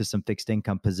move into some fixed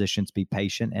income positions, be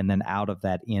patient, and then out of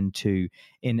that into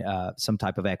some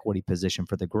type of equity position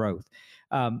for the growth.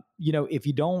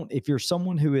 If you're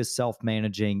someone who is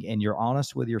self-managing and you're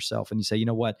honest with yourself and you say, you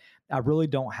know what, I really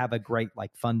don't have a great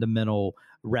fundamental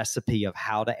recipe of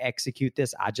how to execute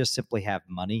this. I just simply have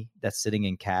money that's sitting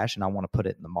in cash and I want to put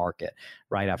it in the market,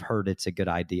 right? I've heard it's a good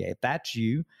idea. If that's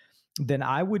you, then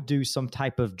I would do some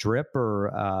type of drip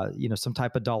or some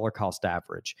type of dollar cost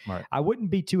average. Right. I wouldn't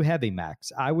be too heavy,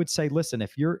 Max. I would say, listen,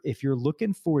 if you're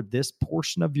looking for this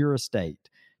portion of your estate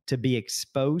to be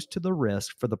exposed to the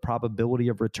risk for the probability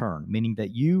of return, meaning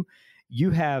that you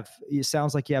have, it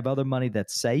sounds like you have other money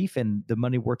that's safe, and the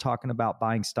money we're talking about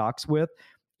buying stocks with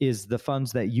is the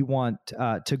funds that you want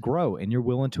to grow, and you're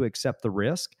willing to accept the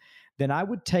risk, then I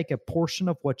would take a portion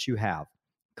of what you have,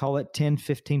 call it 10,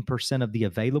 15% of the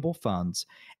available funds,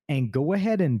 and go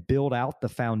ahead and build out the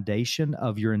foundation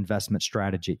of your investment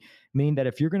strategy. Meaning that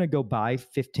if you're going to go buy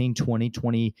 15, 20,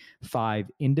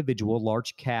 25 individual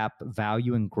large cap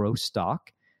value and growth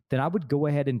stock, then I would go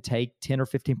ahead and take 10 or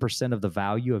 15% of the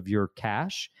value of your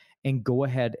cash and go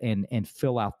ahead and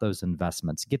fill out those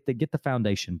investments, get the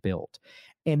foundation built,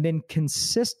 and then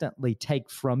consistently take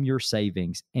from your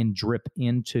savings and drip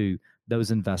into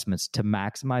those investments to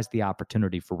maximize the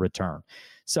opportunity for return.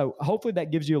 So hopefully that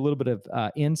gives you a little bit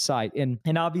of insight. And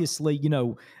obviously,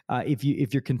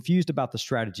 if you're confused about the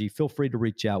strategy, feel free to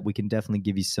reach out. We can definitely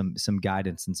give you some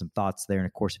guidance and some thoughts there. And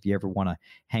of course, if you ever want to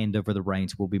hand over the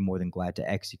reins, we'll be more than glad to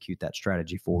execute that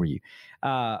strategy for you.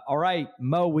 All right,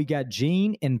 Mo, we got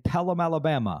Gene in Pelham,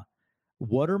 Alabama.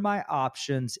 What are my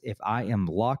options if I am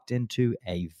locked into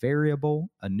a variable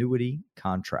annuity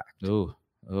contract?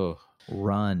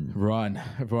 Run.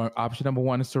 Option number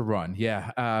one is to run.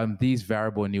 Yeah. These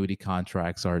variable annuity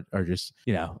contracts are just,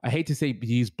 I hate to say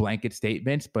use blanket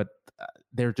statements, but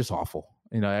they're just awful.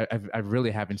 I really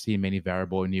haven't seen many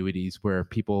variable annuities where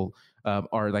people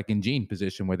are like in Gene's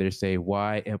position where they say,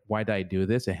 why did I do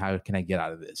this and how can I get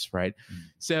out of this, right? Mm-hmm.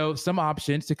 So some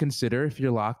options to consider if you're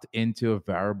locked into a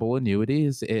variable annuity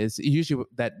is usually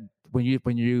that when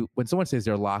someone says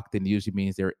they're locked in, it usually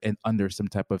means they're under some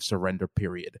type of surrender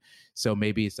period. So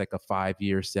maybe it's like a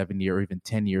 5-year, 7-year, or even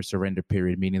 10-year surrender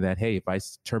period, meaning that, hey, if I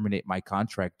terminate my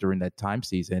contract during that time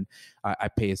season, I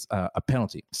pay a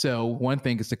penalty. So one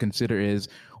thing is to consider is,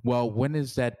 well, when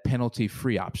is that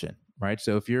penalty-free option, right?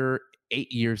 So if you're 8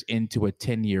 years into a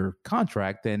 10-year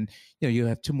contract, then you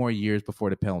have 2 more years before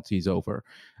the penalty is over.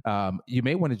 You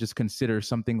may want to just consider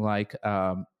something like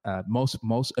most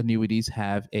annuities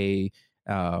have a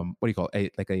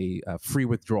free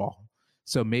withdrawal.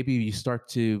 So maybe you start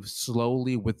to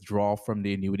slowly withdraw from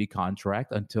the annuity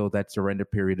contract until that surrender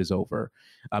period is over.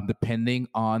 Depending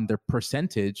on the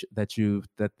percentage that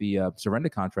the surrender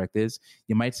contract is,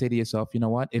 you might say to yourself, you know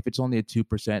what, if it's only a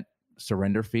 2%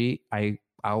 surrender fee,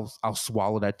 I'll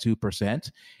swallow that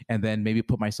 2% and then maybe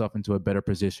put myself into a better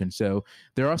position. So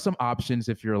there are some options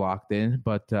if you're locked in,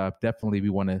 but definitely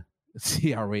we want to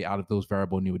see our way out of those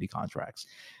variable annuity contracts.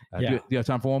 Do you have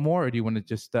time for one more, or do you want to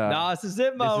just? No, this is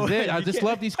it, Mo. This is it. I just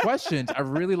love these questions. I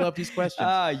really love these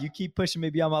questions. You keep pushing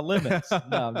me beyond my limits.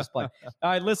 No, I'm just playing.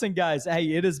 All right, listen, guys.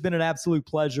 Hey, it has been an absolute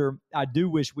pleasure. I do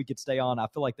wish we could stay on. I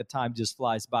feel like the time just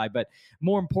flies by. But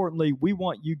more importantly, we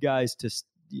want you guys to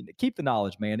keep the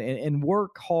knowledge, man, and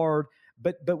work hard,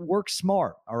 but work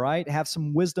smart, all right? Have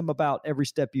some wisdom about every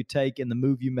step you take and the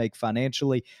move you make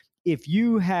financially. If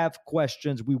you have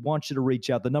questions, we want you to reach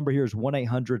out. The number here is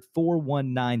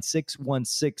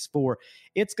 1-800-419-6164.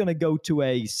 It's going to go to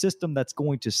a system that's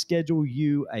going to schedule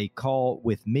you a call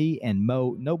with me and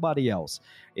Mo, nobody else.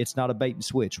 It's not a bait and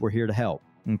switch. We're here to help.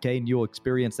 Okay, and you'll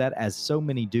experience that as so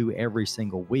many do every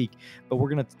single week. But we're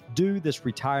going to do this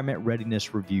retirement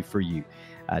readiness review for you.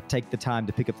 Take the time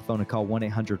to pick up the phone and call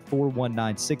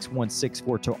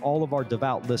 1-800-419-6164. To all of our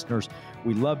devout listeners,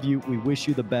 we love you. We wish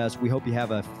you the best. We hope you have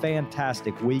a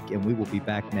fantastic week, and we will be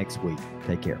back next week.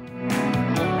 Take care.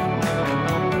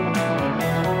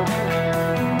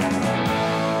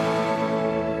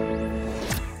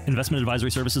 Investment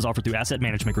advisory services offered through Asset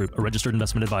Management Group, a registered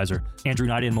investment advisor. Andrew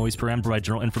Nida and Moise Paran provide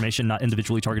general information, not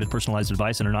individually targeted personalized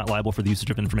advice, and are not liable for the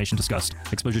usage of information discussed.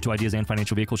 Exposure to ideas and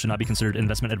financial vehicles should not be considered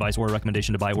investment advice or a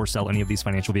recommendation to buy or sell any of these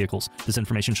financial vehicles. This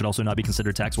information should also not be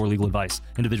considered tax or legal advice.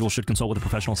 Individuals should consult with a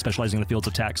professional specializing in the fields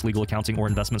of tax, legal, accounting, or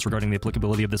investments regarding the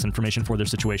applicability of this information for their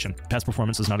situation. Past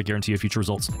performance is not a guarantee of future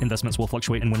results. Investments will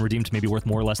fluctuate and when redeemed may be worth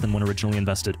more or less than when originally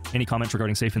invested. Any comments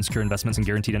regarding safe and secure investments and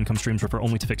guaranteed income streams refer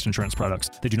only to fixed insurance products.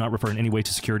 They do not refer in any way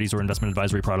to securities or investment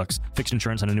advisory products. Fixed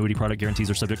insurance and annuity product guarantees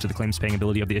are subject to the claims paying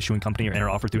ability of the issuing company and are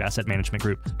offered through Asset Management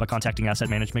Group. By contacting Asset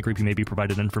Management Group, you may be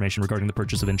provided information regarding the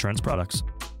purchase of insurance products.